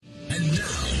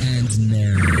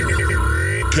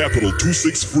Capital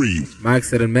 263. Mike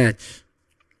Set and Match.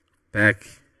 Back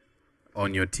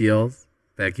on your TLs,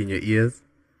 back in your ears.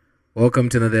 Welcome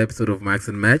to another episode of Mike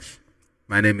Set and Match.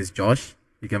 My name is Josh.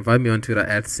 You can find me on Twitter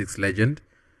at 6legend.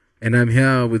 And I'm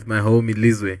here with my homie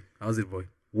Lizwe. How's it, boy?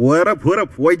 What up, what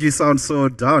up? Why'd you sound so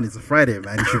down? It's a Friday,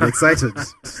 man. You should be excited.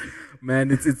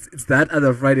 Man, it's that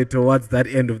other Friday towards that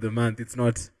end of the month. It's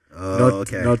not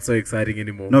so exciting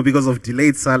anymore. No, because of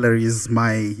delayed salaries,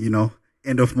 my,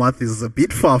 end of month is a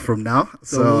bit far from now.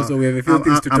 So we have a few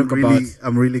things to talk about.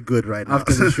 I'm really good right now.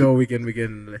 After the show, we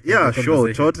can yeah,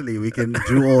 sure, totally. We can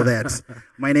do all that.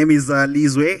 My name is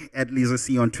Lizwe, at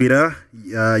LizweC on Twitter.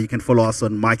 You can follow us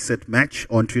on Mike Set Match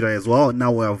on Twitter as well.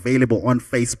 Now we're available on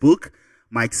Facebook,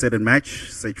 Mike Set and Match.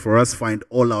 Search for us, find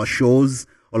all our shows,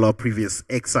 all our previous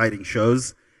exciting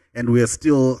shows. And we are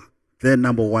still the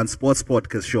 #1 sports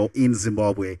podcast show in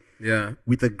Zimbabwe. Yeah.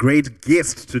 With a great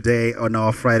guest today on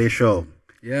our Friday show.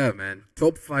 Yeah, man.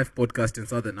 Top 5 podcast in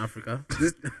Southern Africa.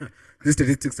 These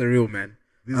statistics are real, man.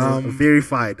 These are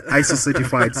verified, ISO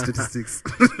certified statistics.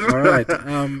 All right.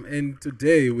 And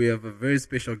today we have a very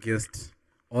special guest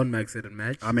on Mike Set and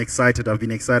Match. I'm excited. I've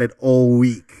been excited all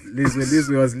week.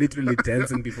 Lizwe was literally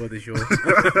dancing before the show.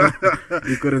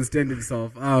 He couldn't stand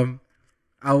himself.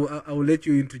 I will let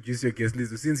you introduce your guest,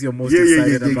 Lizwe, since you're most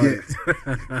excited about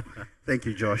it. Thank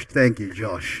you, Josh. Thank you,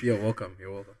 Josh. You're welcome.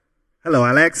 Hello,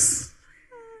 Alex.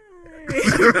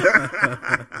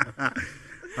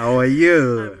 How are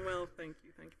you? I'm well, thank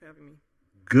you. Thank you for having me.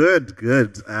 Good.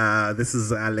 This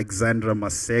is Alexandra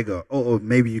Maseko. Oh,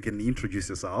 maybe you can introduce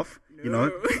yourself. No.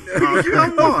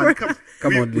 Come on.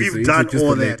 Come on, Lizwe, we've done introduce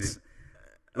all the that. lady.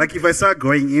 Like if I start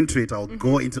going into it, I'll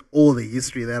go into all the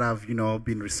history that I've,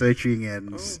 been researching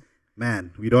and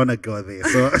man, we don't want to go there.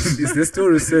 So Is there still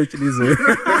research, Lizwe?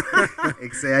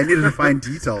 I needed to find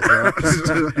details. Bro.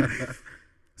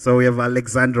 So we have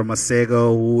Alexandra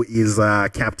Maseko, who is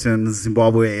captain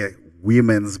Zimbabwe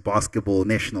Women's Basketball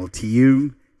National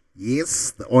Team.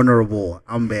 Yes, the honorable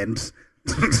armband.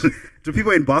 Do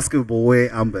people in basketball wear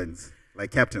armbands?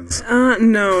 Like captains?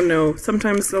 No.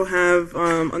 Sometimes they'll have,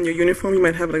 on your uniform, you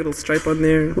might have like a little stripe on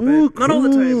there. Ooh, but not all the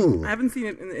cool. time. I haven't seen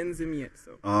it in Zim yet.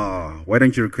 So. Why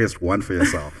don't you request one for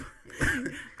yourself?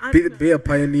 Be a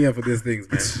pioneer for these things,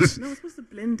 man. No, it's supposed to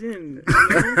blend in. Come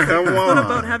It's not on.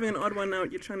 about having an odd one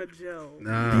out. You're trying to gel.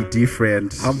 Nah. Be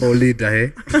different. Humble leader,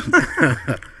 hey?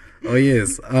 Oh,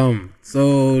 yes.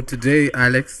 So today,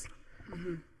 Alex,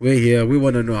 we're here. We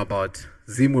want to know about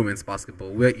Zim Women's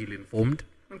Basketball. We're ill-informed.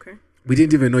 Okay. We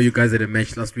didn't even know you guys had a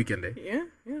match last weekend, eh? Yeah.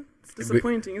 It's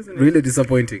disappointing, isn't it? Really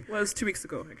disappointing. Well, it was 2 weeks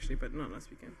ago, actually, but not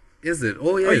last weekend. Is it?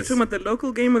 Oh, yes. Oh, you're talking about the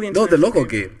local game or the No, international the local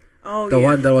game. Oh, The yeah.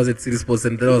 one that was at City Sports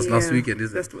Center. That was last Yeah. weekend,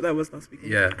 is it? That was last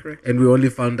weekend. Yeah. Correct. And we only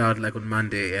found out like on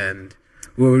Monday, and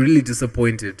we were really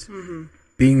disappointed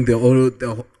being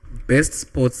the best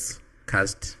sports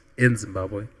cast in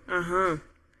Zimbabwe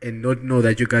and not know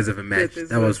that you guys have a match. there's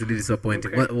That was really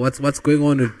disappointing. Okay. What's going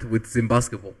on with Zim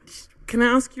basketball? Can I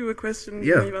ask you a question?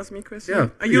 Yeah. Can you ask me a question? Yeah.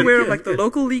 Are you Yeah, aware yeah, of like the yeah.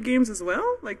 local league games as well?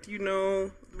 Like, do you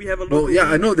know we have a local? Well, yeah,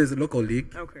 I league? know there's a local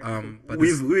league. Okay. But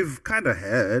We've kind of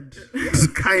heard.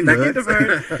 Kind Kind of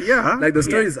heard. Yeah. like the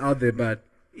story is out there, but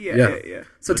Yeah.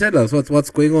 So tell us what's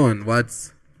going on.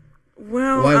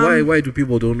 Well, Why do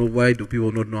people don't know? Why do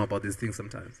people not know about these things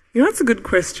sometimes? that's a good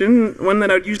question. One that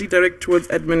I would usually direct towards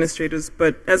administrators.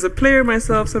 But as a player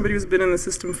myself, somebody who's been in the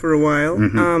system for a while.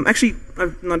 Actually,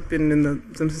 I've not been in the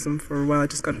Zim system for a while. I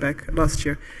just got back last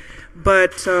year.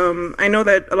 But I know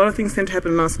that a lot of things tend to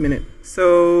happen last minute.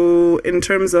 So in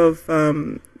terms of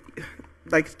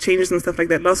like changes and stuff like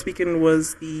that, last weekend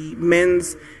was the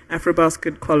men's Afro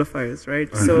Basket Qualifiers,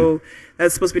 right? So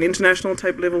that's supposed to be an international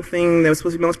type level thing. There was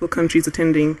supposed to be multiple countries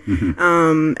attending.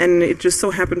 And it just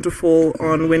so happened to fall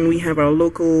on when we have our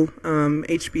local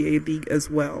HBA league as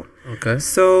well. Okay.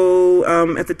 So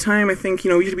at the time, I think,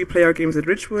 usually we play our games at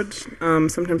Richwood,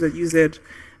 sometimes at UZ.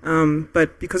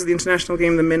 But because of the international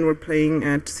game, the men were playing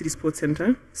at City Sports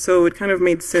Center. So it kind of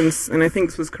made sense, and I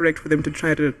think this was correct for them to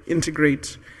try to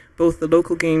integrate both the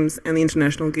local games and the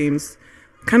international games.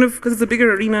 Kind of because it's a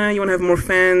bigger arena, you want to have more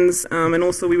fans, and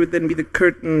also we would then be the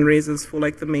curtain raisers for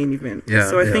like the main event. Yeah,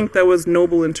 so I think that was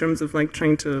noble in terms of like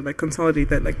trying to like consolidate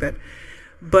that like that.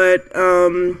 But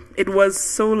it was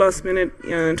so last minute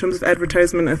in terms of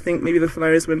advertisement. I think maybe the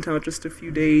flyers went out just a few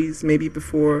days, maybe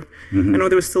before. I know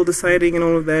they were still deciding and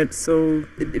all of that. So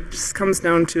it just comes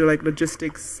down to like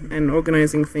logistics and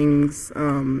organizing things.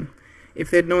 if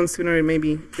they'd known sooner,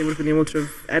 maybe they would have been able to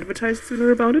have advertised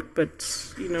sooner about it.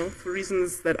 But, you know, for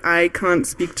reasons that I can't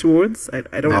speak towards, I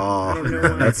don't know why.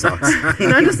 That sucks.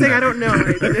 No, I'm just saying I don't know.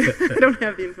 I don't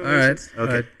have the information. All right. Okay. All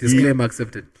right. Disclaimer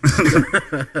accepted.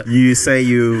 You say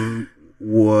you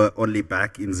were only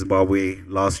back in Zimbabwe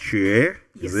last year,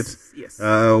 Yes, is it? yes.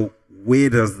 Where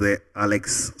does the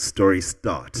Alex story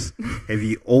start? Have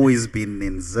you always been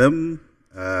in Zim?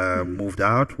 Moved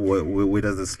out? Where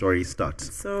does the story start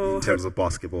So, in terms of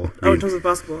basketball? in terms of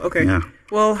basketball, okay. Yeah.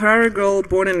 Well, Harare girl,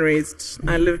 born and raised.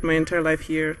 I lived my entire life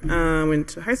here. Went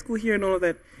to high school here and all of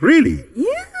that. Really?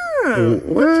 Yeah.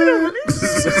 What? I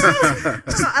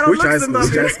don't Which look high school?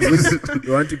 Zimbabwean.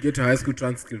 You want to get to high school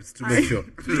transcripts to make sure.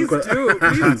 Please do.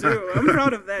 I'm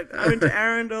proud of that. I went to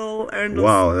Arundel.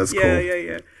 Wow, that's cool.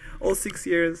 Yeah. All 6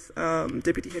 years.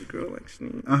 Deputy head girl,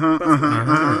 actually.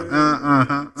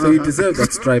 So you deserve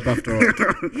that stripe after all.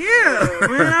 Yeah,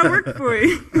 man, I worked for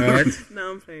it. All right.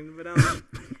 No, I'm playing. But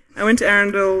I went to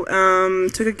Arundel,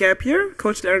 took a gap year,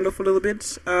 coached Arundel for a little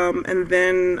bit, and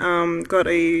then got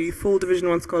a full Division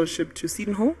 1 scholarship to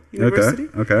Seton Hall University,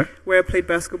 Okay. where I played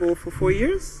basketball for 4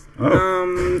 years.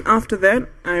 Oh. After that,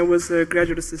 I was a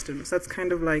graduate assistant. So that's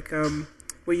kind of like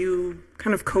where you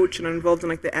kind of coach and are involved in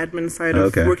like the admin side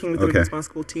of working with the women's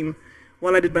basketball team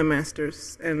while I did my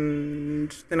master's.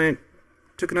 And then I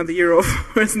took another year off,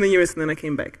 I was in the US, and then I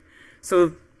came back.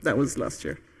 So that was last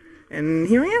year. And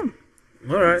here I am.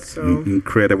 All right. So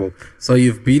Incredible. So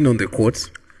you've been on the court.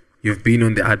 You've been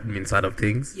on the admin side of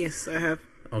things. yes, I have.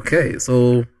 Okay.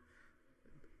 So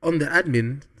on the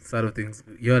admin side of things,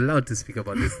 you're allowed to speak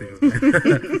about these things.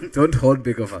 Man. Don't hold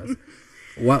back of us.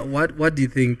 What do you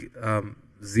think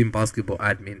Zim basketball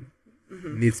admin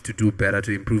needs to do better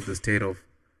to improve the state of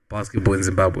basketball in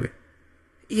Zimbabwe?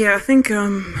 Yeah, I think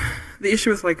the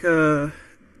issue with like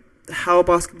how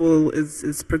basketball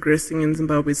is progressing in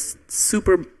Zimbabwe is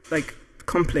super like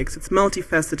complex. It's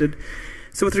multifaceted.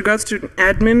 So with regards to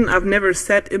admin, I've never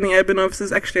sat in the admin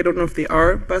offices. Actually, I don't know if they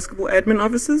are basketball admin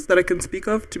offices that I can speak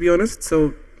of, to be honest.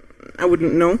 So I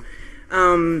wouldn't know.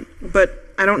 But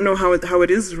I don't know how it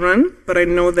is run, but I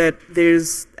know that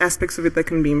there's aspects of it that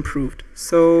can be improved.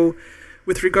 So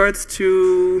with regards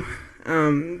to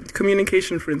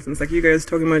communication, for instance, like you guys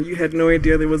talking about, you had no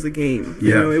idea there was a game. Yeah.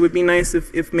 You know, it would be nice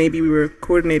if maybe we were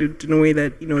coordinated in a way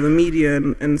that, you know, the media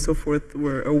and so forth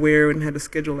were aware and had a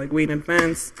schedule like way in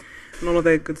advance and all of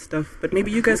that good stuff. But maybe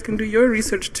you guys can do your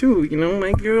research too, you know,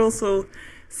 like you're also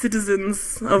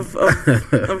citizens of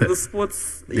the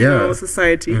sports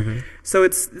society. So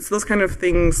it's those kind of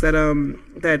things that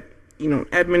that, you know,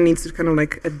 admin needs to kind of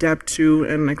like adapt to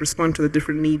and like respond to the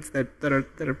different needs that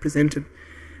are presented.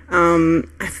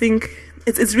 I think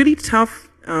it's really tough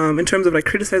in terms of like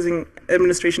criticizing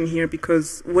administration here,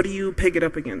 because what do you peg it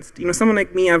up against? You know, someone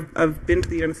like me, I've been to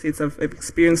the United States, I've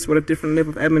experienced what a different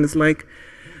level of admin is like.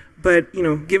 But, you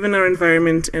know, given our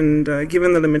environment and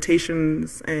given the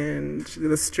limitations and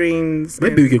the strains...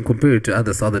 Maybe we can compare it to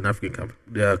other Southern African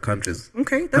countries.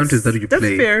 Okay, countries that you that's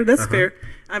play. Fair, that's fair.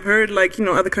 I've heard, like, you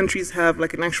know, other countries have,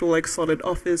 like, an actual, like, solid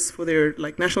office for their,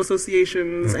 like, national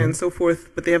associations and so forth,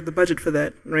 but they have the budget for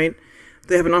that, right?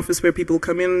 They have an office where people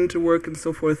come in to work and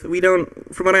so forth. We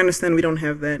don't, from what I understand, we don't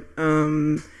have that.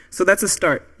 So that's a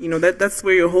start. You know, that's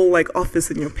where your whole like office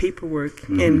and your paperwork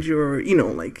and your, you know,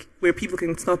 like where people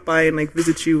can stop by and like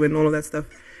visit you and all of that stuff.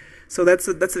 So that's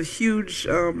a huge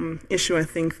issue, I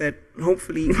think, that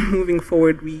hopefully moving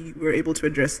forward we're able to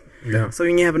address. Yeah. So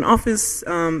when you have an office,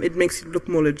 it makes you look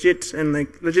more legit, and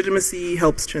like legitimacy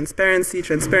helps transparency.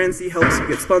 Transparency helps you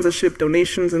get sponsorship,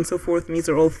 donations, and so forth. And these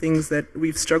are all things that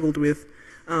we've struggled with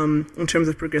in terms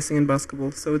of progressing in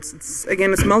basketball. So it's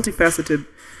again, it's multifaceted.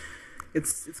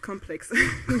 It's complex.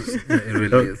 Yeah, it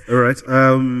really is. All right.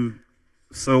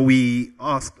 So we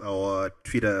asked our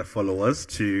Twitter followers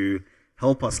to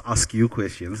help us ask you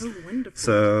questions. Oh, wonderful.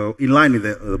 So in line with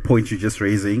the point you're just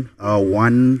raising,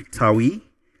 one Tawi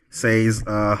says,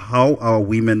 how are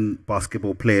women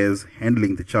basketball players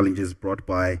handling the challenges brought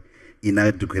by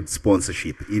inadequate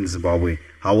sponsorship in Zimbabwe?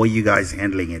 How are you guys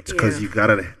handling it? Because you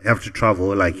have to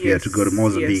travel, like you have to go to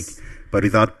Mozambique. Yes. But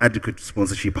without adequate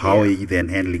sponsorship, how are you then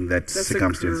handling that That's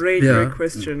circumstance? a great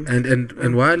question.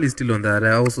 And while he's still on that,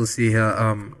 I also see here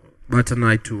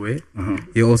Matanai Tuwe.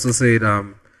 He also said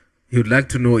he would like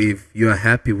to know if you are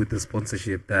happy with the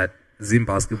sponsorship that Zim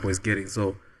Basketball is getting.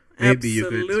 So maybe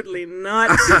Absolutely you could...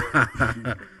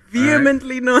 not.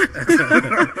 Vehemently not.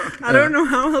 I don't know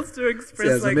how else to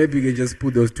express. So maybe you can just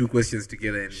put those two questions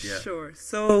together. And, Sure.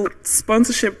 So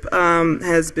sponsorship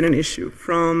has been an issue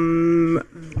from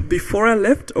before I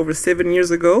left over 7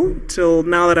 years ago till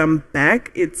now that I'm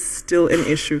back. It's still an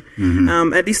issue.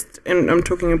 At least, and I'm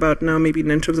talking about now maybe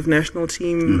in terms of national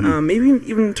team, maybe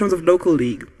even in terms of local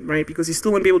league, right? Because you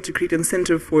still want to be able to create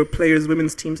incentive for players,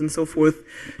 women's teams, and so forth,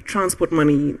 transport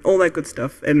money, all that good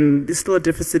stuff. And there's still a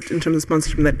deficit in terms of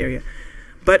sponsorship in that area.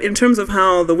 But in terms of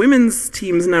how the women's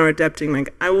teams now are adapting,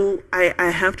 like I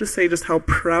have to say just how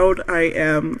proud I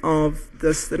am of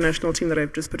the national team that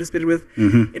I've just participated with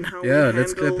in how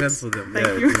let's clap hands for them.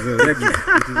 Thank you.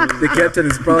 The captain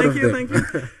is proud of them. Thank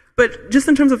you. But just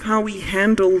in terms of how we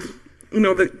handled,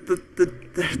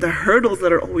 the hurdles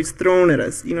that are always thrown at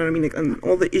us, you know what I mean, like, and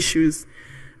all the issues,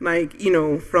 like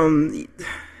from.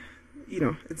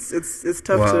 It's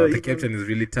tough to. The captain is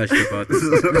really touched about this.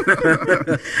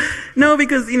 No,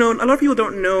 because a lot of people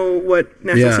don't know what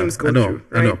national teams go through,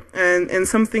 right? I know. And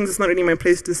some things it's not really my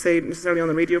place to say necessarily on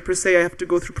the radio per se. I have to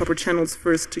go through proper channels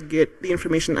first to get the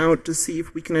information out to see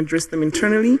if we can address them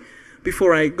internally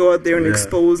before I go out there and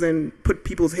expose and put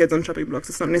people's heads on chopping blocks.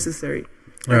 It's not necessary.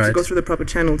 I have to go through the proper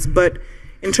channels. But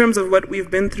in terms of what we've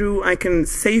been through, I can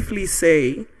safely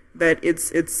say that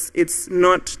it's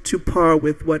not to par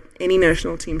with what any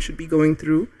national team should be going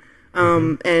through.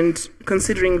 And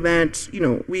considering that,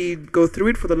 we go through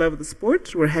it for the love of the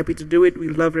sport, we're happy to do it, we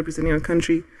love representing our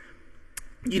country,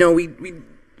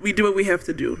 we do what we have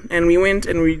to do. And we went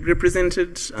and we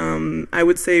represented, I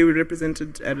would say we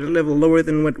represented at a level lower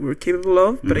than what we're capable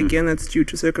of, but again, that's due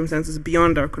to circumstances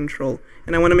beyond our control.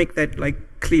 And I want to make that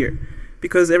clear.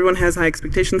 Because everyone has high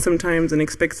expectations sometimes and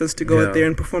expects us to go out there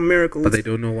and perform miracles. But they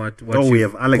don't know what we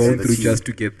have Alex in the team just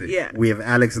to get there. Yeah. We have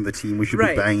Alex in the team. We should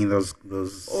be banging those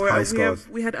high scores.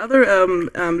 We had other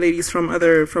ladies from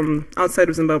outside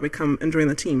of Zimbabwe come and join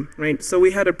the team, right? So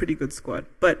we had a pretty good squad.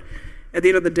 But at the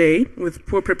end of the day, with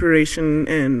poor preparation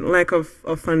and lack of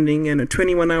funding and a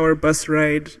 21-hour bus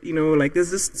ride,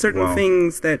 there's just certain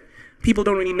things that people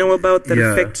don't really know about that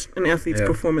affect an athlete's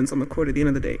performance on the court at the end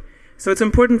of the day. So it's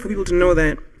important for people to know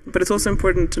that, but it's also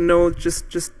important to know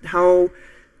just how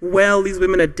well these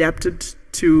women adapted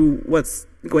to what's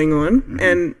going on.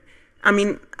 And I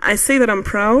mean, I say that I'm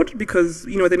proud because, at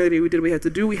the end of the day, we did what we had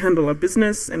to do. We handled our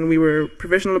business and we were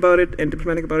professional about it and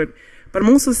diplomatic about it. But I'm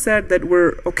also sad that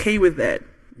we're okay with that.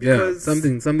 Yeah,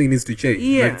 something needs to change.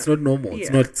 Yeah, it's not normal.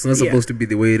 Yeah. It's not supposed to be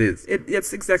the way it is.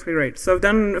 It's exactly right. So I've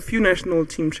done a few national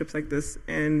team trips like this,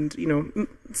 and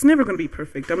it's never going to be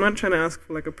perfect. I'm not trying to ask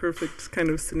for a perfect kind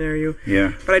of scenario.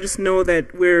 Yeah. But I just know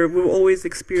that we're always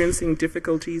experiencing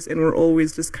difficulties, and we're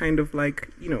always just kind of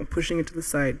pushing it to the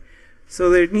side. So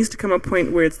there needs to come a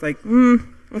point where it's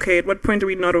okay. At what point are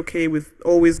we not okay with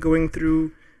always going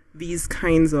through these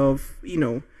kinds of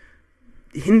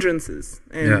hindrances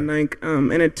and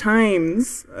and at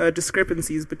times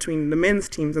discrepancies between the men's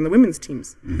teams and the women's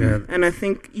teams. And I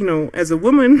think as a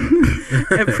woman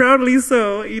and proudly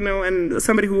so, and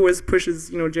somebody who always pushes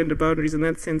gender boundaries in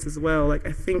that sense as well,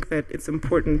 I think that it's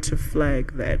important to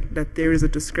flag that there is a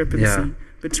discrepancy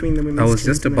between the women's teams. I was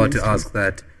just about to ask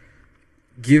that,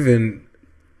 given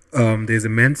there's a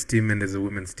men's team and there's a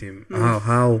women's team,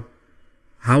 how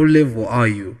level are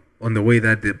you on the way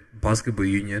that the basketball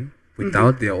union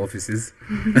without their offices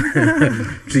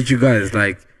treat you guys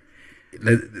let's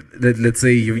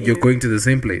say you're going to the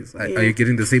same place? Are you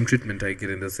getting the same treatment? Are you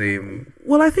getting the same?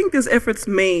 Well, I think there's efforts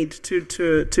made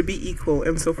to be equal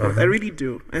and so forth. I really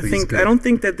do. I don't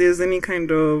think that there's any kind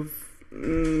of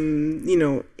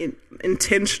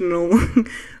intentional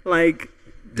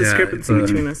discrepancy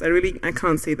between us. I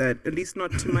can't say that, at least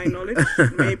not to my knowledge.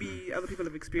 Maybe other people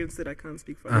have experienced it. I can't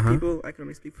speak for other people. I can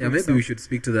only speak for myself. Maybe we should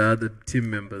speak to the other team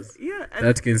members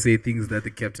that can say things that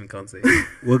the captain can't say.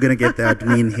 We're going to get the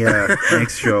admin here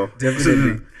next show.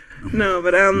 Definitely. No,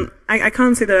 but I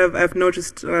can't say that I've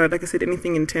noticed, like I said,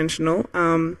 anything intentional.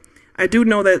 I do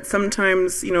know that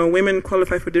sometimes, women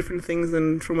qualify for different things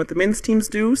than from what the men's teams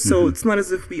do. So it's not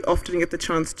as if we often get the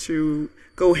chance to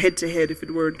go head to head, if it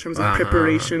were, in terms of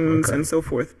preparations and so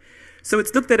forth. So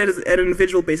it's looked at as at an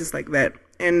individual basis like that.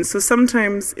 And so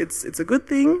sometimes it's a good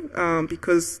thing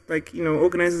because,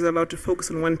 organizers are allowed to focus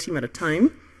on one team at a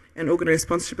time and organize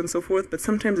sponsorship and so forth. But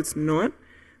sometimes it's not,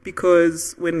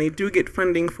 because when they do get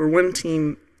funding for one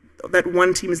team, that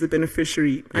one team is the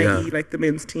beneficiary, i.e. the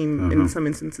men's team in some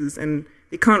instances, and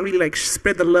they can't really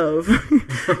spread the love.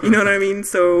 You know what I mean?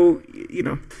 So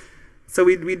so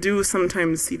we do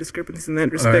sometimes see discrepancies in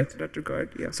that respect, in that regard.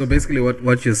 Yeah. So basically,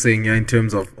 what you're saying in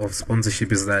terms of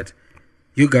sponsorship is that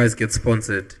you guys get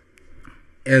sponsored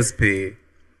as per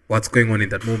what's going on in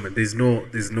that moment. There's no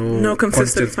No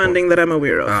consistent funding that I'm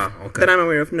aware of. Okay. That I'm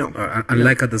aware of, no.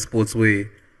 Unlike other sports where,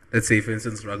 let's say, for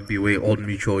instance, rugby, where Old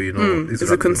Mutual,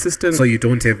 is a consistent. So you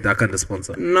don't have that kind of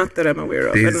sponsor. Not that I'm aware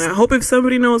of. And I hope if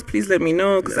somebody knows, please let me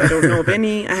know, because I don't know of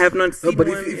any. I have not seen but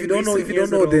one. if you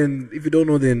don't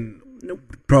know, then nope.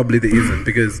 Probably there isn't,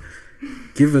 because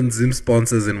given Zim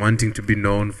sponsors and wanting to be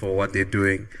known for what they're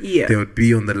doing, they would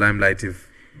be on the limelight if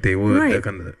they were. Right.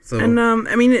 So, and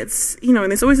I mean, it's, and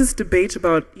there's always this debate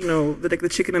about, the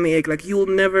chicken and the egg. Like, you'll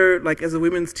never, like, as a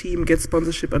women's team, get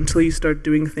sponsorship until you start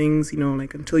doing things,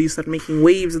 like, until you start making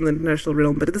waves in the international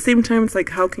realm. But at the same time, it's like,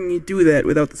 how can you do that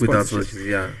without the sponsorship?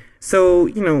 Yeah. So,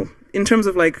 in terms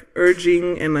of, like,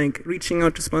 urging and, like, reaching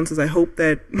out to sponsors, I hope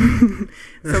that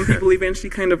some people eventually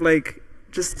kind of, like,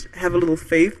 just have a little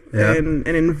faith and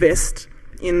invest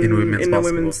in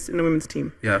the women's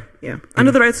team. Yeah.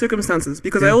 Under the right circumstances,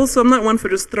 because I'm not one for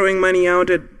just throwing money out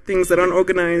at things that aren't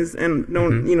organized and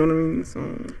don't, you know what I mean?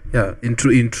 So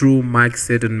in true Mike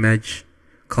Set and Match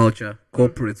culture,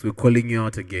 corporates, we're calling you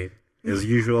out again. As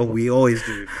usual, we always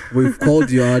do. We've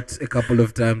called you out a couple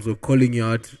of times. We're calling you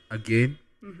out again.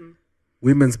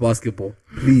 Women's basketball,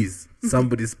 please,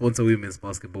 somebody sponsor women's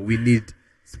basketball. We need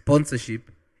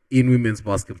sponsorship in women's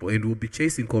basketball, and we'll be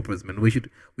chasing corporates, man. We should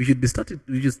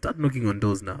start knocking on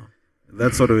doors now.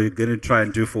 That's what we're going to try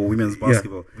and do for women's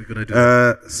basketball. We're going to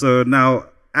do so now,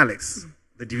 Alex,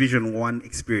 the Division 1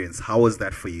 experience, how was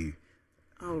that for you?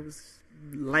 Oh, it was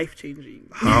life-changing.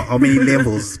 How many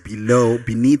levels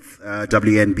beneath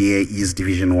WNBA is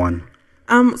Division 1?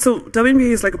 So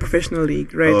WNBA is like a professional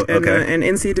league, right? Oh, okay. And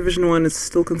NCAA Division 1 is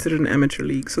still considered an amateur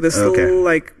league. So there's still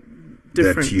like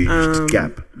different that huge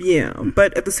gap. Yeah,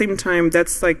 but at the same time,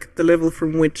 that's like the level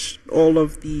from which all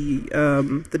of the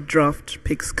draft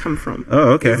picks come from.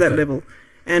 Oh, okay. Is that level?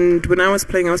 And when I was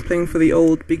playing for the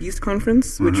old Big East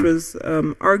Conference, which was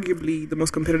arguably the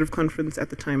most competitive conference at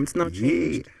the time. It's now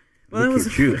changed. Well, that was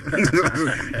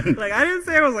like, I didn't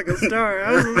say I was like a star.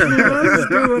 I was just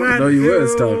doing what I No, you were a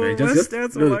star, man.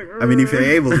 I mean, if you're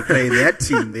able to play that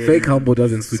team, then fake humble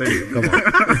doesn't suit you. Come on.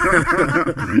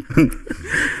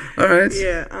 All right.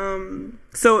 Yeah.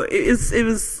 So it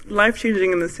was life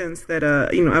changing in the sense that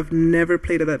I've never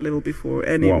played at that level before,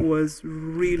 and it was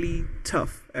really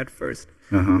tough at first.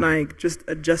 Like just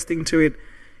adjusting to it.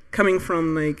 Coming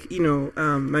from like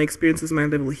my experiences, my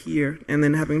level here, and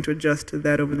then having to adjust to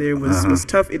that over there was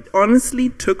tough. It honestly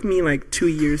took me like 2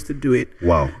 years to do it.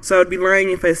 Wow! So I'd be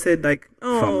lying if I said like,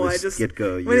 I just went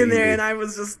in there and I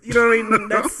was just, what I mean?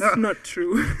 That's not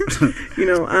true.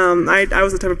 I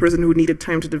was the type of person who needed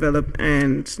time to develop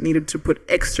and needed to put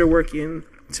extra work in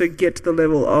to get to the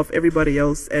level of everybody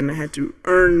else, and I had to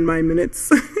earn my minutes.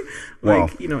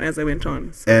 As I went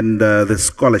on. So. And the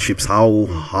scholarships, how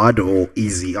hard or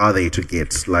easy are they to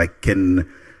get? Like,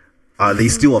 are they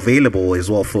still available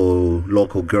as well for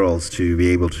local girls to be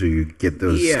able to get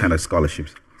those kind of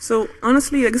scholarships? So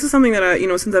honestly, like, this is something that I,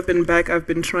 since I've been back, I've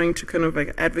been trying to kind of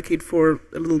like advocate for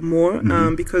a little more,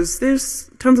 because there's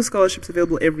tons of scholarships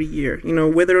available every year.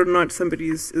 Whether or not somebody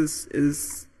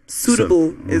is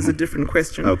suitable is a different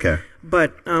question. Okay.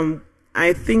 But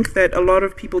I think that a lot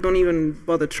of people don't even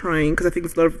bother trying, because I think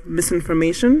there's a lot of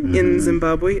misinformation in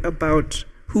Zimbabwe about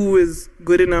who is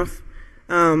good enough,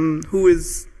 who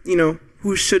is,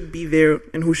 who should be there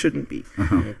and who shouldn't be.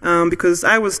 Because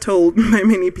I was told by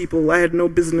many people I had no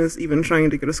business even trying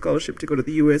to get a scholarship to go to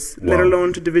the US, let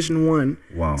alone to Division 1.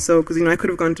 Wow. So, because, I could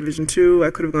have gone to Division 2,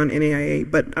 I could have gone NAIA,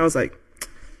 but I was like,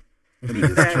 I'm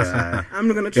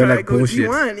going to try go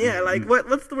G1. Yeah, like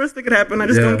what's the worst that could happen? I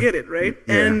just don't get it, right?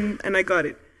 And I got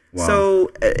it. Wow. So,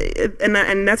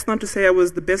 and that's not to say I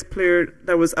was the best player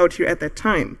that was out here at that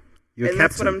time. You're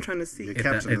that's what I'm trying to see. You're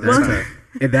captain at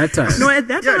that time. No, at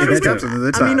that time. Yeah, you were captain at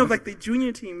that time. I mean, of like the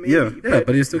junior team, maybe. Yeah,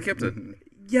 but you're still captain.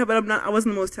 Yeah, but I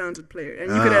wasn't the most talented player.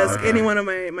 And you could ask any one of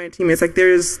my teammates. Like,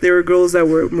 there were girls that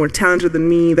were more talented than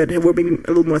me, that were maybe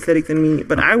a little more athletic than me,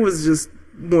 but I was just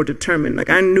more determined. Like,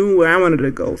 I knew where I wanted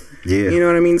to go. Yeah. You know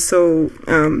what I mean? So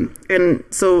and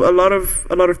so a lot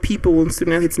of people and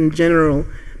student athletes in general,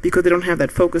 because they don't have that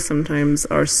focus sometimes,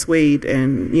 are swayed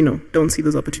and don't see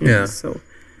those opportunities. Yeah. So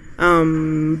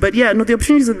but yeah, no, the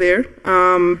opportunities are there.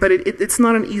 But it's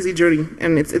not an easy journey,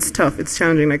 and it's tough. It's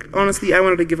challenging. Like, honestly, I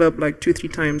wanted to give up like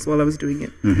 2-3 times while I was doing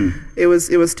it. It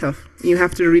was tough. You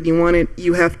have to really want it.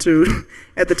 You have to.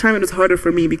 At the time, it was harder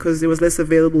for me because there was less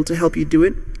available to help you do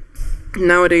it.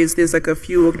 Nowadays, there's like a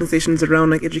few organizations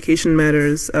around, like Education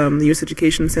Matters, the U.S.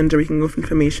 Education Center, where you can go for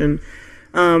information.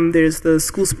 There's the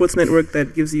school sports network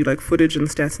that gives you like footage and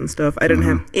stats and stuff. I didn't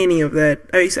have any of that.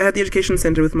 I had the education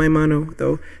center with my mano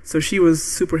though, so she was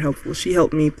super helpful. She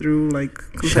helped me through like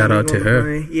shout out to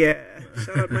her.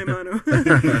 Shout out my mano.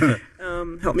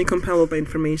 Helped me compile all my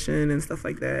information and stuff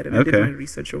like that, and I did my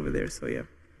research over there. So yeah.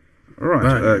 All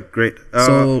right. Great.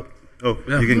 So. You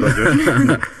can go,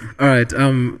 Josh. All right.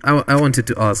 I wanted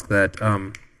to ask that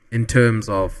in terms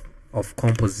of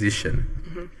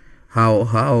composition,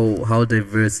 how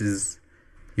diverse is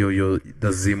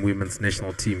the Zim women's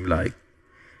national team like?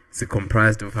 Is it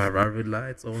comprised of Harare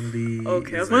lights only?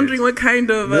 Okay, I was wondering what kind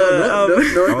of. No.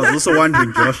 I was also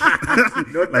wondering, Josh.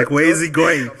 Like, where is he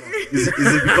going? Is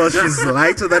it because she's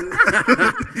lighter than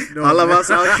all of us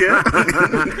out here?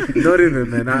 Not even,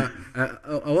 man.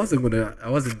 I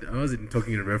wasn't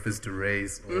talking in reference to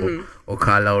race or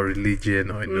color or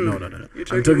religion or no.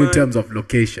 I'm talking in terms of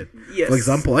location. Yes. For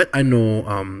example, I know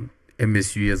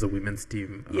MSU as a women's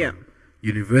team.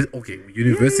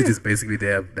 University is basically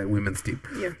their women's team.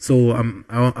 Yeah. So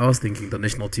I was thinking the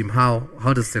national team. How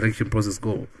does the selection process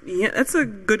go? Yeah, that's a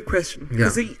good question.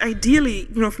 Because ideally,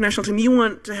 for national team, you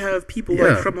want to have people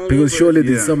like from all over. Because surely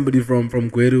there's somebody from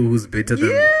Gweru who's better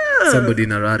than somebody in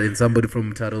Harare, and somebody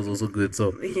from Mtaro is also good.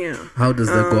 So how does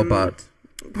that go about?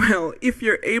 Well, if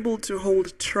you're able to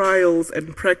hold trials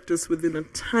and practice within a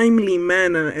timely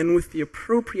manner and with the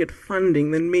appropriate funding,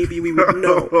 then maybe we would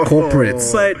know.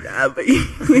 Corporates.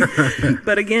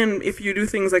 But again, if you do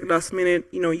things like last minute,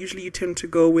 usually you tend to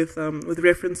go with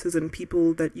references and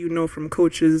people that you know from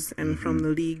coaches and from the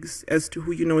leagues as to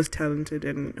who you know is talented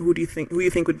and who you think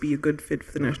would be a good fit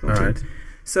for the national team. Right.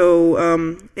 So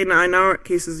in our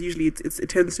cases, usually it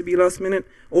tends to be last minute,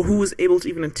 or who is able to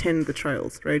even attend the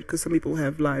trials, right? Because some people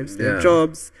have lives, they have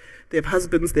jobs, they have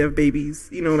husbands, they have babies.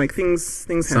 Like things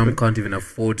happen. Some can't even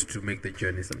afford to make the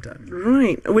journey sometimes.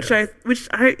 Right, which I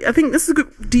think this is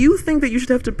good. Do you think that you should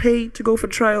have to pay to go for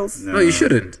trials? No, you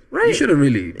shouldn't. Right, you shouldn't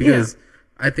really, because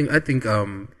I think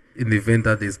in the event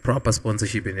that there's proper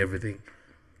sponsorship and everything,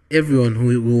 everyone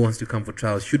who wants to come for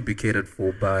trials should be catered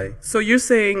for by. So you're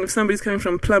saying if somebody's coming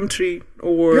from Plumtree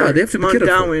or they have to be Mount catered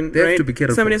Darwin, for. They right? have to be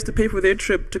catered Somebody for. has to pay for their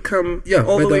trip to come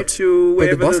all the way to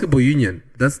wherever. But the basketball union.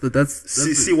 That's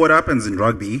see what happens in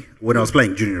rugby. When I was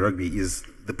playing junior rugby, is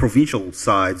the provincial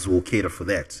sides will cater for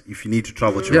that. If you need to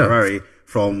travel to Harare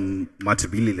from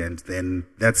Matabeleland, then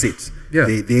that's it. Yeah.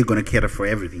 They're going to cater for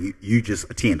everything. You just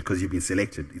attend because you've been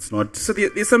selected. It's not. So the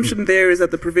assumption there is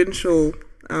that the provincial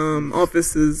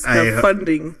offices have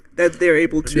funding that they're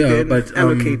able to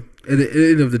allocate. At the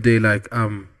end of the day,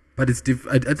 but it's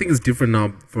I think it's different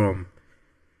now from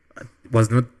was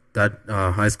not that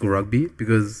high school rugby,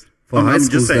 because for high schools,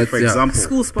 just saying, for example,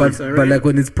 school sponsor, but like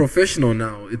when it's professional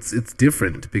now, it's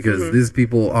different, because these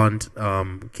people aren't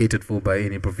catered for by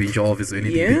any provincial office or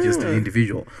anything. Just an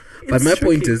individual. But my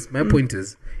point is,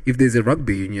 if there's a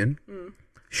rugby union,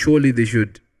 surely they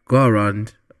should go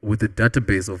around with a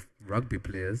database of rugby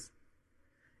players,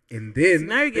 and then so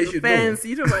now you're getting fancy.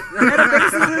 You know what?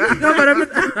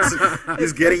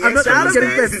 He's getting I'm extra. not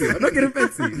getting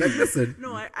fancy. Like, listen.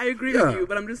 No, I agree with you,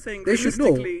 but I'm just saying they should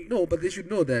know. No, but they should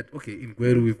know that in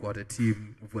Gweru we've got a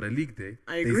team, we've got a league there.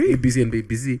 I agree. There's ABC and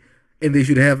BBC, and they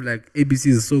should have ABC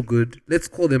is so good. Let's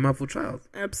call them up for trials.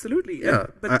 Absolutely. Yeah.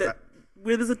 But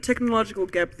where there's a technological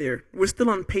gap there. We're still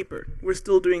on paper. We're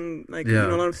still doing a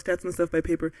lot of stats and stuff by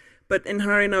paper. But in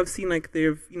Harare now, I've seen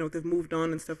they've moved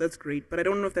on and stuff. That's great. But I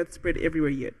don't know if that's spread everywhere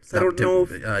yet. So I don't know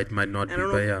if it might not be.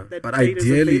 But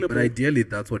ideally,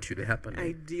 that's what should happen.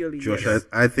 Ideally, Josh, yes.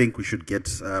 I think we should get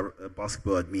a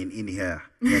basketball admin in here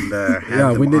and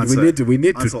have we need answer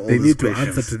to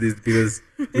answer to this, because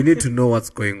we need to know what's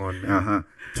going on.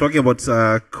 Talking about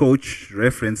coach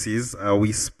references,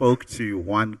 we spoke to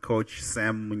one coach,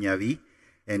 Sam Munyavi,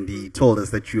 and he told us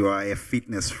that you are a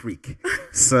fitness freak.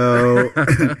 So,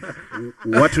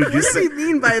 what would you say? What do you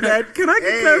mean by that? Can I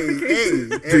get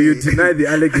clarification? Do you deny the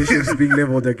allegations being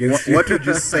leveled against you? What would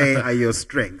you say are your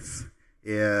strengths?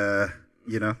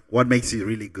 What makes you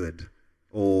really good?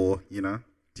 Or,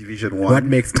 Division 1? What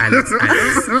makes Alex?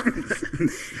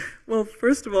 Well,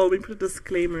 first of all, we put a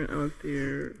disclaimer out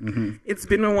there. It's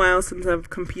been a while since I've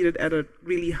competed at a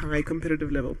really high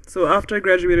competitive level. So after I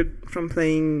graduated from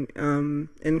playing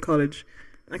in college,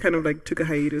 I kind of took a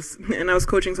hiatus, and I was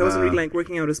coaching, so I wasn't really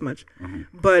working out as much.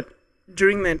 But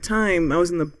during that time, I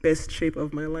was in the best shape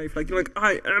of my life.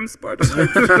 I am Spartan.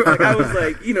 I was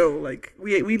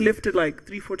we lifted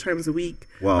 3-4 times a week.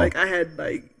 Wow. I had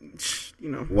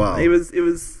wow. It was,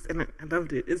 and I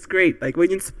loved it. It's great.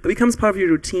 When it becomes part of your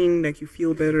routine, you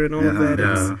feel better and all of that.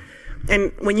 Yeah.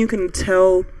 And when you can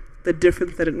tell the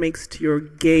difference that it makes to your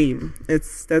game.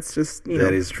 That's just, you know,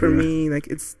 That is for true. me, like,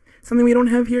 it's something we don't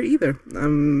have here either.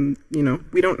 You know,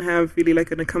 we don't have really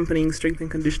like an accompanying strength and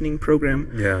conditioning program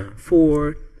Yeah.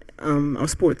 for our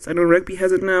sports. I know rugby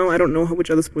has it now. I don't know which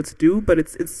other sports do, but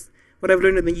it's what I've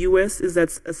learned in the US is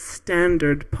that's a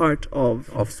standard part of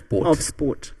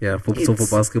sport. Yeah. So for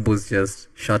basketball, it's just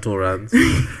shuttle runs.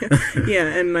 Yeah,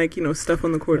 and like, you know, stuff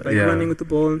on the court, like Yeah. running with the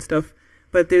ball and stuff.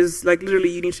 But there's like literally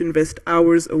you need to invest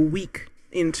hours a week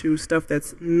into stuff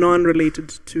that's non-related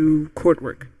to court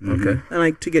work. Okay. And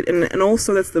like to get and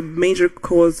also that's the major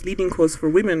leading cause for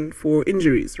women for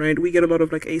injuries, right? We get a lot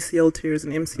of like ACL tears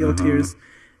and MCL tears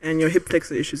and your hip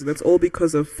flexor issues. And that's all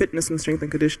because of fitness and strength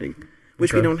and conditioning,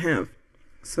 which we Okay. don't have.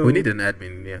 So We need an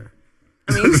admin, yeah.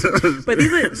 I mean, but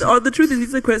the truth is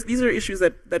these are issues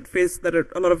that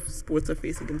a lot of sports are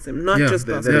facing in sim, not Yeah, just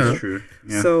That basketball. is true.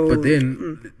 Yeah. So But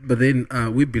then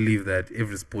we believe that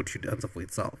every sport should answer for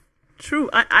itself. true.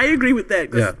 I agree with that.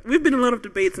 'Cause Yeah. we've been in a lot of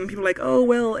debates and people are like, oh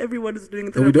well, everyone is doing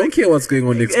it. And we don't care what's going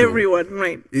on next door. Everyone,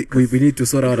 right? We need to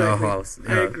sort out our Exactly. house.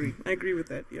 I Yeah. agree. I agree with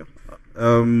that. Yeah.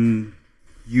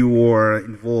 You were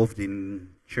involved in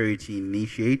charity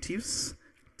initiatives.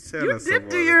 Tell You us did about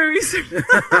do it. your research.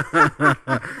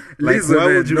 Like, Listen, why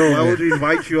man, would you? no, Why man. would we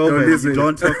invite you over? listen. You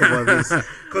don't talk about this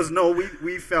because no,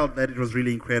 we felt that it was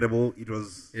really incredible. It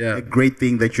was Yeah. a great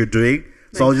thing that you're doing.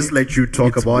 So I'll Thank just let you talk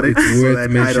It's- about it it's so worth that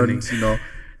I mentioning.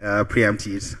 don't, preempt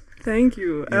it. Thank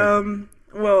you. Yeah.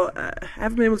 Well, I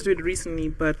haven't been able to do it recently,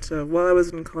 but while I was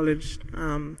in college,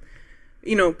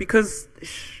 you know, because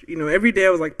you know, every day I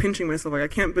was like pinching myself, like I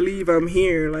can't believe I'm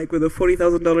here, like with a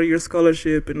 $40,000 a year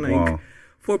scholarship and like Wow.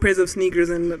 4 pairs of sneakers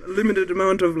and a limited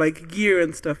amount of like gear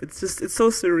and stuff. It's so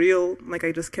surreal. Like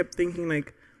I just kept thinking,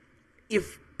 like,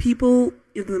 if people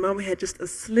in Zimbabwe had just a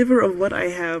sliver of what I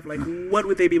have, like what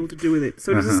would they be able to do with it?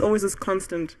 So it was just always this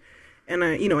constant. And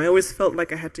I always felt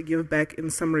like I had to give back in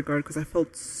some regard because I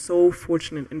felt so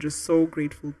fortunate and just so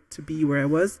grateful to be where I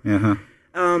was. Uh-huh.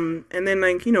 And then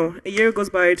like, you know, a year goes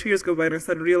by, 2 years go by, and I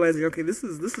started realizing, okay, this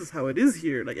is how it is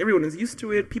here. Like everyone is used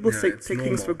to it. People Yeah, take it's things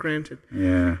normal. for granted.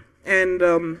 Yeah. And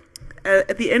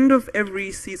at the end of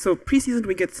every season, so preseason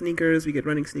we get sneakers, we get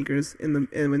running sneakers. And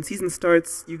when season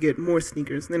starts, you get more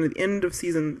sneakers. And then at the end of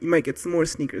season, you might get some more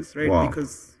sneakers, right? Wow.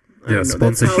 Because Yeah, that's how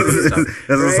it sponsorship is. and stuff.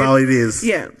 That's Right? how it is.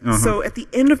 Yeah. Uh-huh. So at the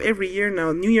end of every year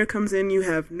now, New Year comes in, you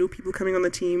have new people coming on the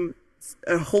team,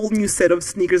 a whole new set of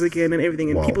sneakers again and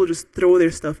everything, and Wow. people just throw their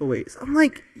stuff away. So I'm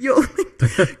like, yo,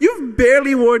 you've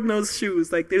barely worn those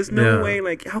shoes. Like, there's no Yeah. way,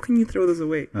 like, how can you throw those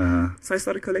away? Uh-huh. So I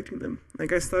started collecting them.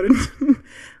 Like, I started,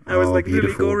 I was Oh, like, literally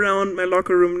beautiful. go around my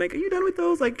locker room, like, are you done with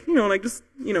those? Like, you know, like, just,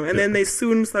 you know, and then they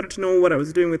soon started to know what I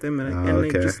was doing with them, and they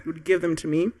Okay. just would give them to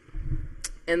me.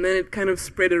 And then it kind of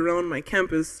spread around my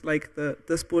campus, like the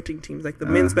sporting teams, like the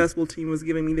men's basketball team was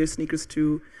giving me their sneakers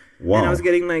too. Wow. And I was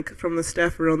getting like from the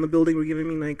staff around the building were giving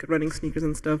me like running sneakers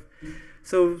and stuff.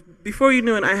 So before you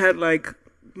knew it, I had like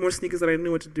more sneakers that I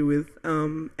knew what to do with.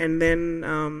 And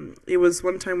then it was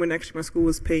one time when actually my school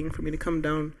was paying for me to come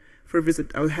down for a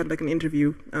visit. I had like an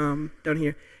interview down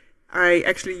here. I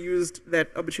actually used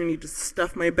that opportunity to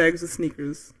stuff my bags with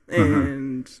sneakers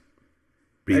and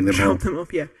Bring I them home. dropped them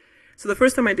off. Yeah. So the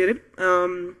first time I did it,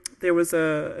 there was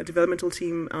a developmental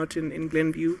team out in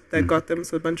Glenview that got them.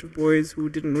 So a bunch of boys who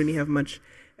didn't really have much,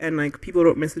 and like people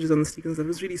wrote messages on the sneakers. It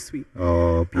was really sweet.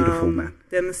 Oh, beautiful, man.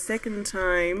 Then the second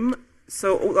time,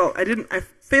 I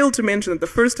failed to mention that the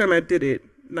first time I did it,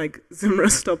 like Zimra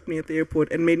stopped me at the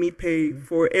airport and made me pay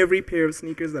for every pair of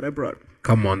sneakers that I brought.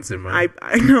 Come on, Zimran.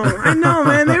 I know,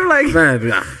 man. They were like,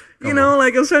 Man, you know,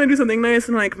 like I was trying to do something nice,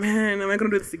 and like, man, am I gonna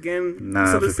do this again? Nah,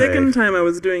 so the to pay. second time I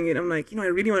was doing it, I'm like, you know, I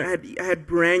really want. I had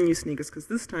brand new sneakers because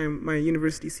this time my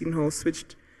university Seton Hall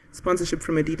switched sponsorship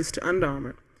from Adidas to Under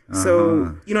Armour.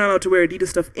 So you're not allowed to wear Adidas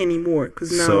stuff anymore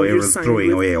because now So it you're was signed throwing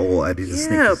with, away all Adidas yeah,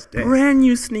 sneakers. Damn. brand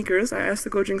new sneakers. I asked the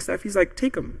coaching staff. He's like,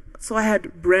 take them. So I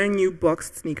had brand new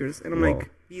boxed sneakers, and I'm Wow. like,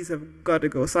 these have got to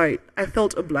go. So I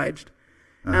felt obliged.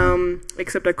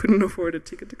 Except I couldn't afford a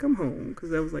ticket to come home because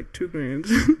that was like $2,000.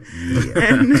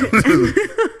 Yeah. and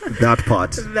That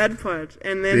part. that part,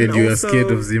 and then and you are also scared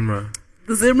of Zimra.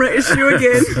 the Zimra issue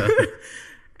again.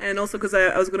 And also because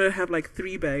I was gonna have like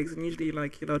 3 bags, and usually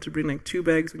like you're allowed to bring like 2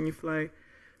 bags when you fly.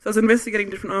 So I was investigating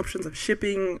different options of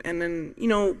shipping, and then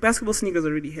basketball sneakers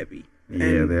are really heavy. Yeah,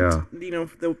 And, they are.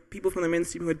 The people from the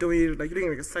men's team who had donated, like, you're doing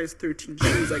like a size 13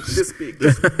 shoes, like this big,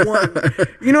 just one.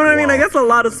 You know what I mean? Wow. Like, that's a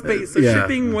lot of space. So Yeah.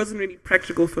 shipping wasn't really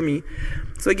practical for me.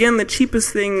 So again, the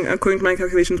cheapest thing, according to my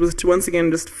calculations, was to once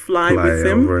again just fly with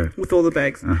them over. with all the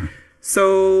bags.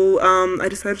 So I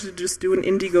decided to just do an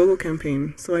Indiegogo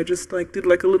campaign. So I just like did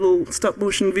like a little stop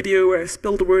motion video where I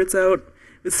spelled the words out,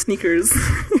 sneakers.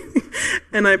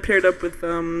 And I paired up with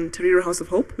Teriro House of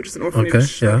Hope, which is an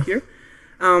orphanage here.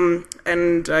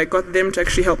 And I got them to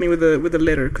actually help me with a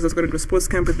letter, because I was going to do a sports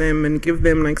camp with them and give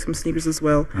them like some sneakers as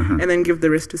well, and then give the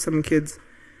rest to some kids.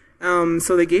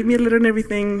 So they gave me a letter and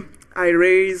everything. I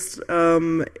raised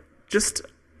just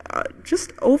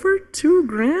over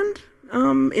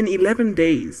 $2,000 in 11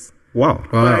 days. Wow.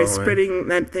 By spreading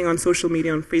that thing on social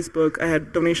media, on Facebook. I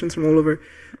had donations from all over.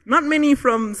 Not many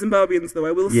from Zimbabweans, though,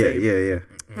 I will say. Yeah.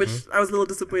 Which I was a little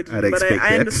disappointed. But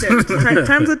I understand.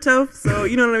 Times are tough, so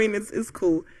you know what I mean? It's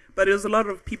cool. But it was a lot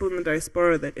of people in the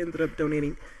diaspora that ended up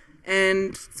donating.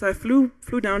 And so I flew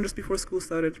down just before school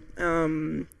started.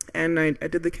 And I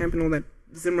did the camp and all that.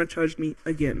 Zimra charged me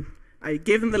again. I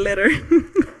gave them the letter.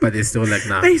 But they're still like,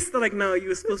 nah. They're still like, no, you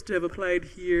were supposed to have applied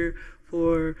here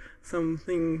for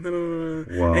something.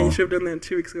 Wow. And you should have done that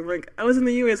 2 weeks ago. I'm like, I was in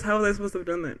the US. How was I supposed to have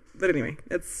done that? But anyway,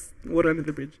 that's water under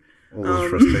the bridge. All those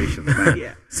frustrations, man.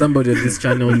 Yeah. Somebody on this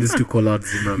channel needs to call out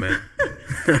Zimra, man.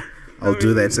 I'll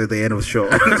do that at the end of the show.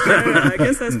 I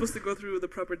guess I'm supposed to go through the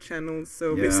proper channels.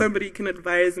 So if somebody can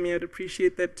advise me, I'd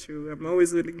appreciate that too. I'm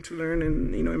always willing to learn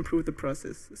and improve the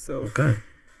process. So okay.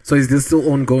 So is this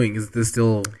still ongoing? Is this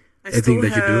still a thing that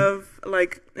you do? I still have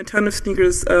like a ton of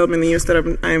sneakers in the US that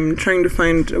I'm trying to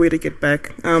find a way to get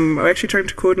back. I'm actually trying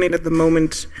to coordinate at the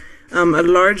moment a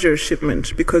larger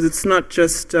shipment, because it's not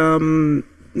just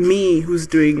me who has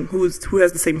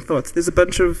the same thoughts. There's a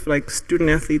bunch of like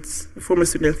former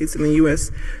student athletes in the US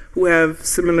who have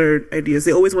similar ideas.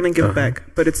 They always want to give back,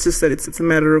 but it's just that it's a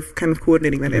matter of kind of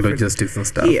coordinating that effort. Logistics and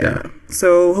stuff. Yeah.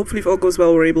 So hopefully, if all goes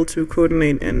well, we're able to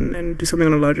coordinate and do something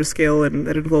on a larger scale, and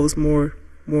that involves more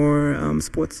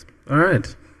sports. All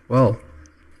right. Well,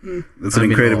 that's an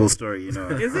incredible story, Is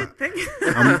it? Thank you.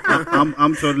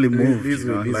 I'm totally moved.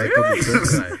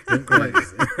 Don't cry.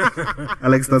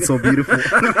 Alex, that's so beautiful.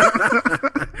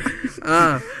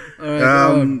 All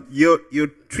right. Your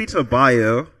Twitter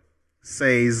bio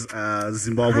says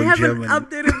Zimbabwean German. I haven't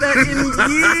updated that in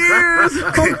years.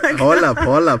 Oh my Hold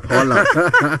up.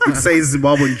 It says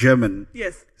Zimbabwean German.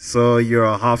 Yes. So you're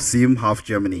a half Zim, half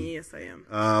Germany. Yes, I am.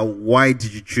 Why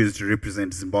did you choose to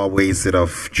represent Zimbabwe instead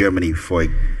of Germany for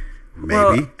maybe?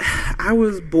 Well, I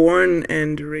was born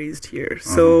and raised here.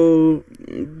 So,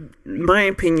 my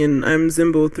opinion, I'm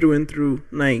Zimbo through and through.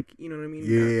 Like, you know what I mean?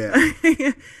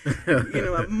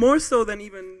 Yeah. More so than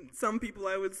even some people,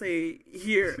 I would say,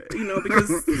 here, because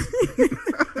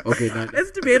okay, now, it's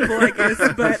debatable, I guess,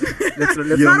 but let's I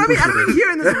don't mean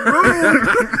here in this room.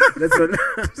 let's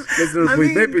not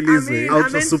maybe Lizwe.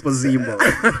 Ultra super Zimbo.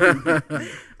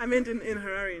 I meant in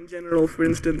Harare in general, for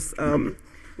instance, and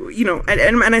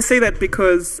I say that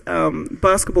because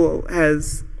basketball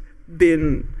has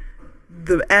been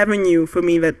the avenue for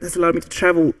me that has allowed me to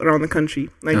travel around the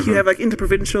country. Like you have like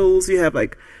interprovincials, you have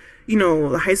like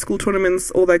high school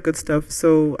tournaments, all that good stuff.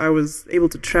 So I was able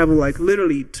to travel like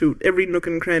literally to every nook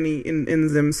and cranny in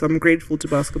Zim. So I'm grateful to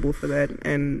basketball for that,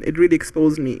 and it really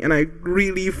exposed me, and I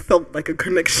really felt like a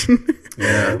connection.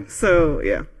 Yeah. So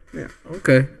yeah.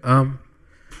 Okay. I'm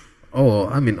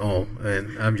in awe,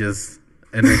 and I'm just,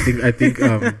 and I think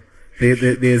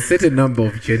there's a certain number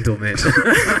of gentlemen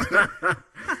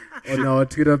on our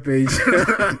Twitter page.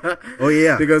 Oh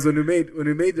yeah, because when we made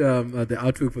the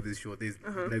artwork for this show, there's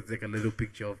like a little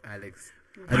picture of Alex.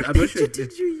 I'm not sure.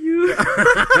 Did you use?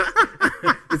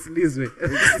 It's Lizwe.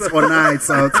 It's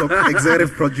our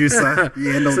executive producer. The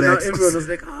end of so that. Now everyone was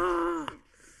like,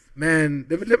 man,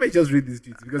 let me just read these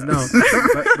tweets, because now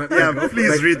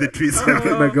please read the tweets.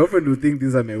 My girlfriend will think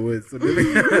these are my words. So let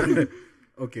me.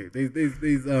 Okay,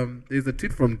 there's a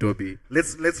tweet from Dobby.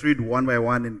 Let's read one by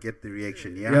one and get the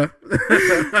reaction. Yeah.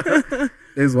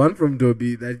 There's one from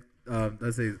Dobby that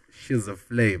says, "She's a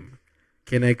flame.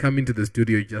 Can I come into the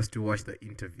studio just to watch the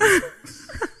interview?"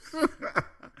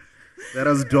 That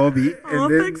was Dobby. Oh,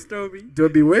 and then thanks, Dobby.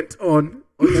 Dobby went on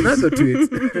another tweet.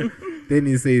 Then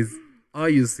he says, "Are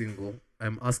you single?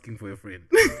 I'm asking for a friend."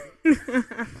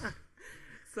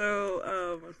 So,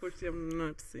 unfortunately, I'm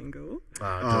not single.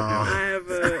 I have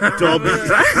a... Dobby.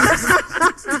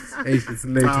 Hey, it's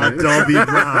late. Dobby.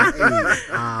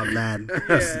 Man.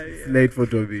 It's late for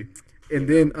Dobby. And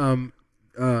then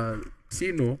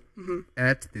Tino,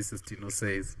 at This Is Tino,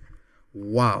 says,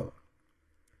 "Wow.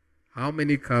 How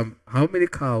many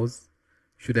cows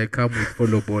should I come with for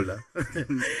Lobola?"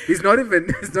 He's not even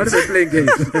playing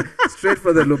games. Straight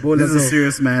for the Lobola. This is a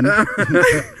serious man.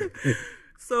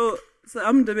 So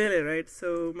I'm Ndebele, right?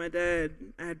 So my dad,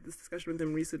 I had this discussion with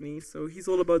him recently. So he's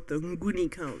all about the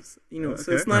Nguni cows,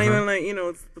 So it's not even like,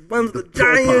 it's the ones with the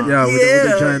giant,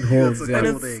 with the giant horns. And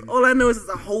it's, all I know is it's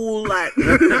a whole lot.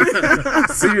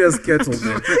 Serious kettle,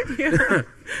 man. Yeah.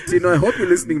 Tino, I hope you're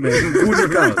listening, man.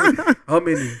 Nguni cows. How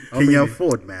many? Can you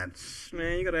afford, man?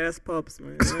 Man, you gotta ask Pops,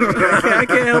 man. I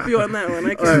can't help you on that one.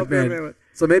 I can't help you on that one.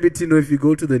 So maybe, Tino, if you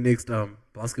go to the next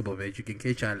basketball match, you can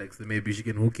catch Alex, and maybe she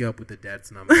can hook you up with the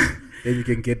dad's number. Then you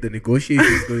can get the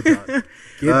negotiations going down. Get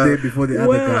there before the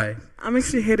other guy. I'm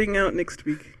actually heading out next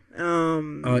week. Is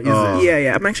it?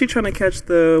 Yeah. I'm actually trying to catch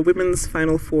the women's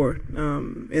Final Four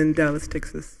in Dallas,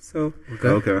 Texas. So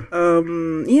okay.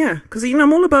 Yeah, because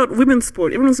I'm all about women's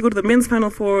sport. Everyone wants to go to the men's Final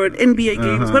Four, NBA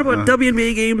games. What about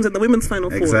WNBA games and the women's Final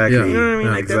Four? Exactly. You know what I mean?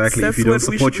 Yeah, Like exactly. That's if you don't what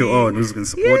we support should your own, who's going to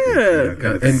support you? Yeah.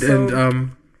 Kind of thing.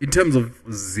 And in terms of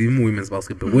Zim women's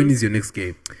basketball, when is your next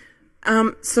game?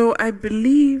 So I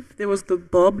believe there was the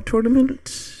Bob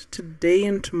tournament today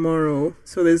and tomorrow.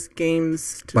 So there's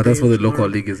games today. But that's for the tomorrow. local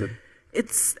league, is it?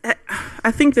 It's.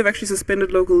 I think they've actually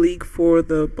suspended local league for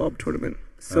the Bob tournament.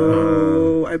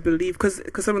 So I believe because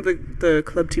some of the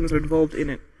club teams are involved in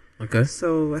it. Okay.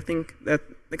 So I think that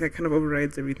kind of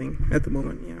overrides everything at the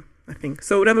moment. Yeah, I think.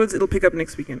 So in other words, it'll pick up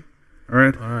next weekend. All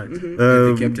right. Mm-hmm.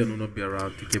 The captain will not be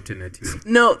around to captain a team.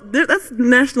 No, that's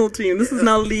national team. This is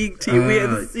now league team.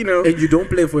 And you don't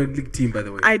play for a league team, by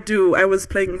the way. I do. I was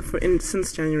playing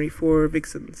since January for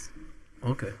Vixens.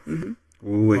 Okay. Mm-hmm.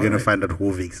 We're going to find out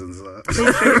who Vixens are.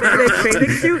 They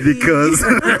traded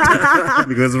QE.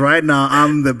 because right now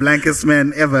I'm the blankest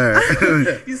man ever.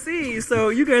 You see, so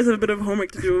you guys have a bit of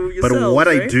homework to do yourselves. But what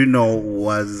right? I do know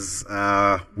was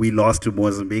we lost to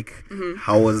Mozambique. Mm-hmm.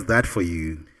 How was that for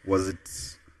you? Was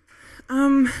it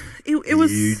it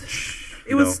was huge?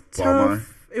 It was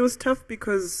tough. It was tough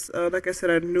because, like I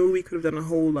said, I knew we could have done a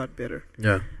whole lot better.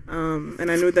 Yeah. And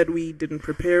I knew that we didn't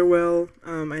prepare well.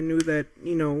 I knew that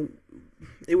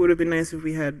it would have been nice if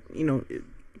we had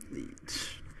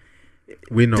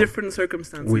we know different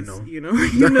circumstances. We know. You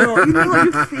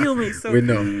you feel me. So we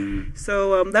know.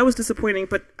 So that was disappointing,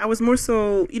 but I was more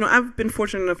so, I've been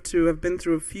fortunate enough to have been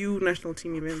through a few national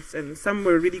team events, and some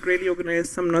were really greatly organized,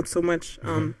 some not so much.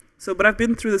 But I've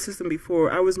been through the system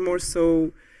before. I was more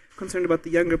so concerned about the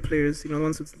younger players, the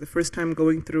ones who's the first time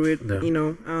going through it,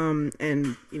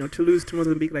 and to lose to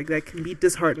Mozambique like that can be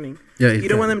disheartening. Yeah, you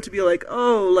don't want them to be like,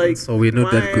 so we're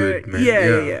not that good, man.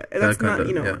 Yeah. And that's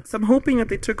not, So I'm hoping that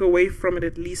they took away from it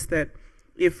at least that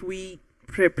if we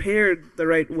prepared the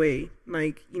right way,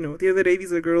 the other day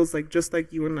these are girls just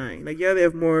like you and I, they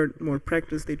have more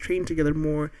practice, they train together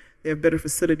more, they have better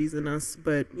facilities than us,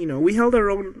 but we held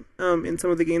our own in some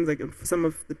of the games, some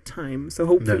of the time. So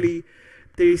hopefully.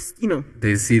 They see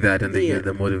that and they get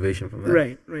the motivation from that.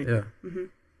 Right. Yeah. Mm-hmm.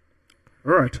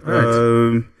 All right.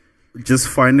 Just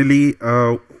finally,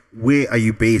 where are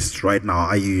you based right now?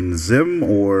 Are you in Zim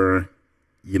or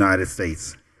United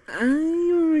States?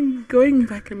 I'm going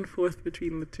back and forth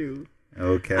between the two.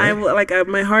 Okay.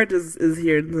 My heart is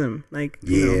here in Zim.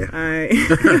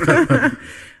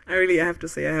 I have to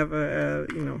say I have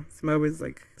Zimbabwe's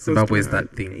Zimbabwe's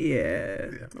that thing.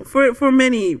 Yeah. For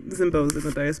many Zimbabweans in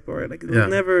the diaspora,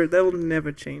 that will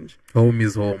never change. Home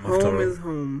is home. Home is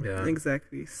home. Yeah.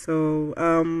 Exactly. So,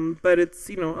 but it's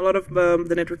a lot of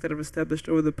the network that I've established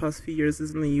over the past few years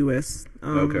is in the U.S.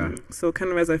 Okay. So kind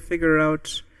of as I figure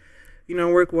out,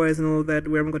 work-wise and all of that,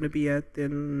 where I'm going to be at,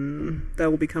 then that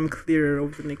will become clearer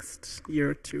over the next year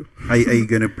or two. Are you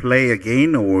going to play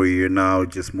again, or you're now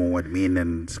just more admin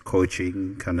and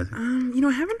coaching kind of?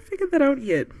 I haven't figured that out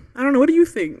yet. I don't know. What do you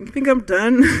think? You think I'm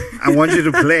done? I want you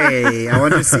to play. I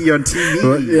want to see you on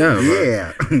TV.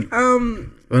 Yeah.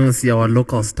 I want to see our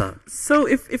local star. So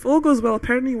if all goes well,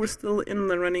 apparently we're still in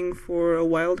the running for a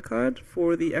wild card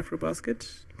for the Afro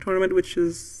Basket tournament, which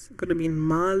is going to be in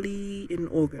Mali in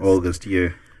August.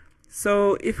 Yeah.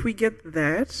 So if we get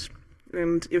that,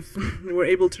 and if we're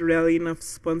able to rally enough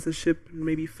sponsorship and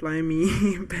maybe fly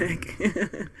me back,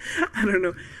 I don't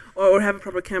know, or have a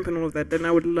proper camp and all of that, then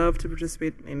I would love to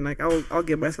participate in, I'll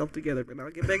get myself together and I'll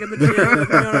get back in the gym. You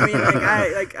know what I mean?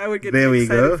 I would get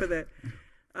excited for that.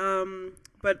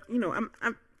 But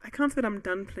I can't say that I'm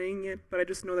done playing yet, but I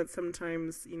just know that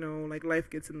sometimes, life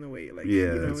gets in the way.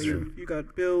 You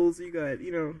got bills, you got,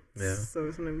 so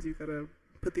sometimes you gotta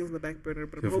put things on the back burner.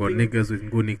 But you've got niggas with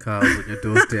Nguni cars on your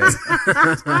doorstep.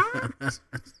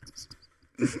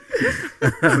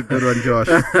 That's a good one, Josh.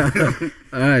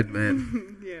 All right,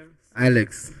 man. Yeah.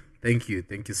 Alex, thank you.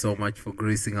 Thank you so much for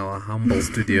gracing our humble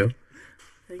studio.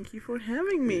 Thank you for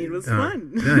having me. It was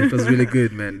fun. Yeah, it was really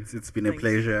good, man. It's been a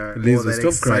pleasure. Lizwe,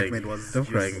 stop crying. Stop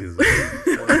crying,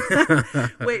 Lizwe.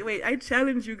 Wait. I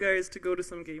challenge you guys to go to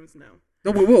some games now.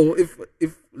 No, we will.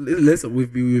 If listen,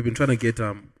 we've been trying to get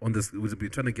on this. We've been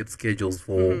trying to get schedules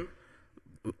for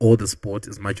all the sport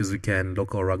as much as we can.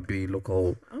 Local rugby,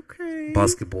 local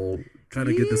basketball. Trying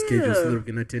to get the schedule so that we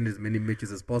can attend as many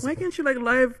matches as possible. Why can't you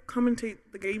live commentate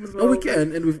the games? Oh, we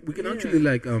can, and we can actually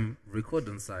record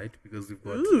on site because we've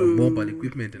got mobile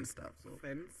equipment and stuff. So.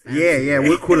 Yeah,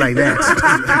 we're cool like that.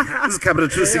 This is Capital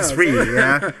 263.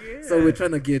 Yeah. So we're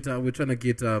trying to get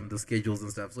the schedules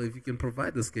and stuff. So if you can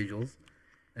provide the schedules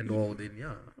and all, then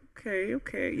yeah. Okay.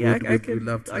 Yeah, I can.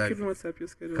 Love to, I can WhatsApp your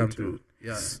schedule come too. through.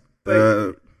 Yeah.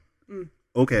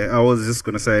 Okay, I was just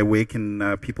gonna say, where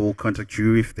can people contact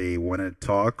you if they want to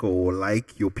talk or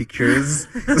like your pictures?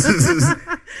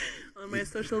 On my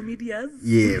social medias.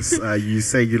 Yes, you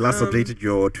say you last updated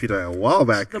your Twitter a while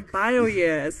back. The bio,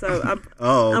 yeah. So I'm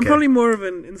I'm probably more of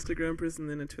an Instagram person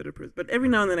than a Twitter person, but every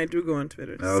now and then I do go on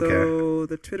Twitter. Okay. So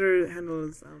the Twitter handle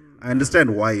is. I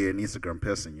understand why you're an Instagram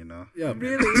person. You know. Yeah.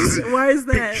 Really? Why is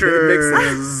that? Pictures,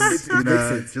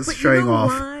 just but showing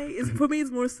off. Why? For me, it's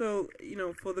more so,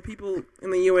 for the people in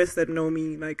the US that know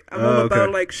me, I'm all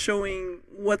about showing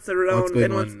what's around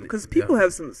because people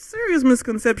have some serious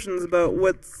misconceptions about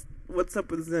what's up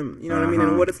with Zim, you know what I mean,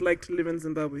 and what it's like to live in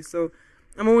Zimbabwe. So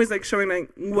I'm always showing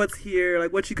what's here,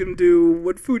 what you can do,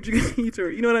 what food you can eat,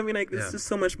 or you know what I mean. There's just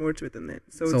so much more to it than that.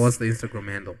 So what's the Instagram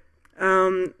handle?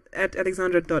 At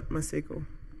Alexandra.Maseko.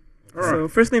 Right. So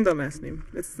first name, last name.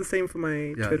 It's the same for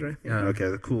my Twitter, I think. Yeah. Okay,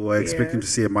 cool. I expecting to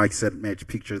see a Mike Set match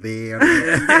picture there.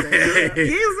 Yes,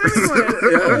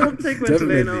 I'll take one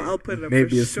today and I'll put it up.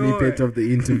 Maybe a snippet of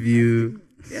the interview.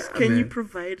 Can you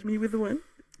provide me with one?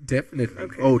 Definitely.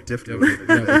 Okay. Oh, definitely.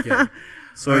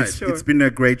 So it's been a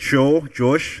great show,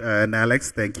 Josh and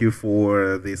Alex. Thank you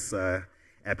for this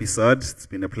episode. It's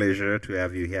been a pleasure to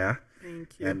have you here.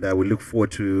 Thank you. And we look forward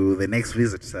to the next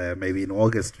visit, maybe in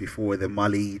August before the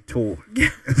Mali tour.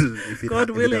 if it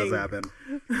does happen.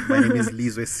 My name is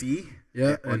Lizwe C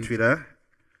on Twitter.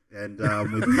 And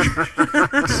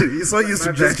you're so used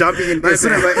to just jumping in there.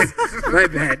 My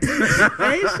bad.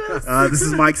 This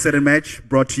is Mike Set and Match,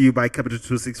 brought to you by Capital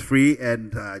 263.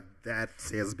 And that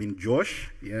has been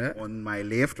Josh on my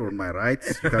left or on my right.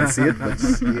 You can't see it, but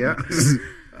yeah.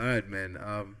 All right, man.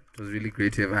 It was really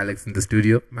great to have Alex in the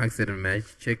studio. Mike Set and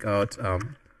Match. Check out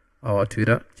our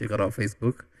Twitter. Check out our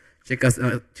Facebook. Check us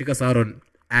out on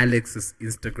Alex's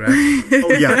Instagram.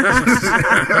 Oh yeah.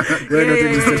 We're not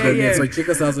on Instagram yet, so check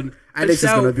us out on Alex is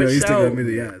gonna be on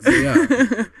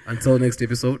Instagram. So until next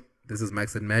episode, this is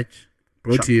Max and Match,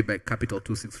 brought to you by Capital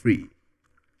 263.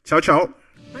 Ciao, ciao.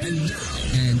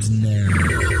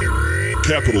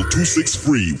 Capital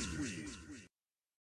 263.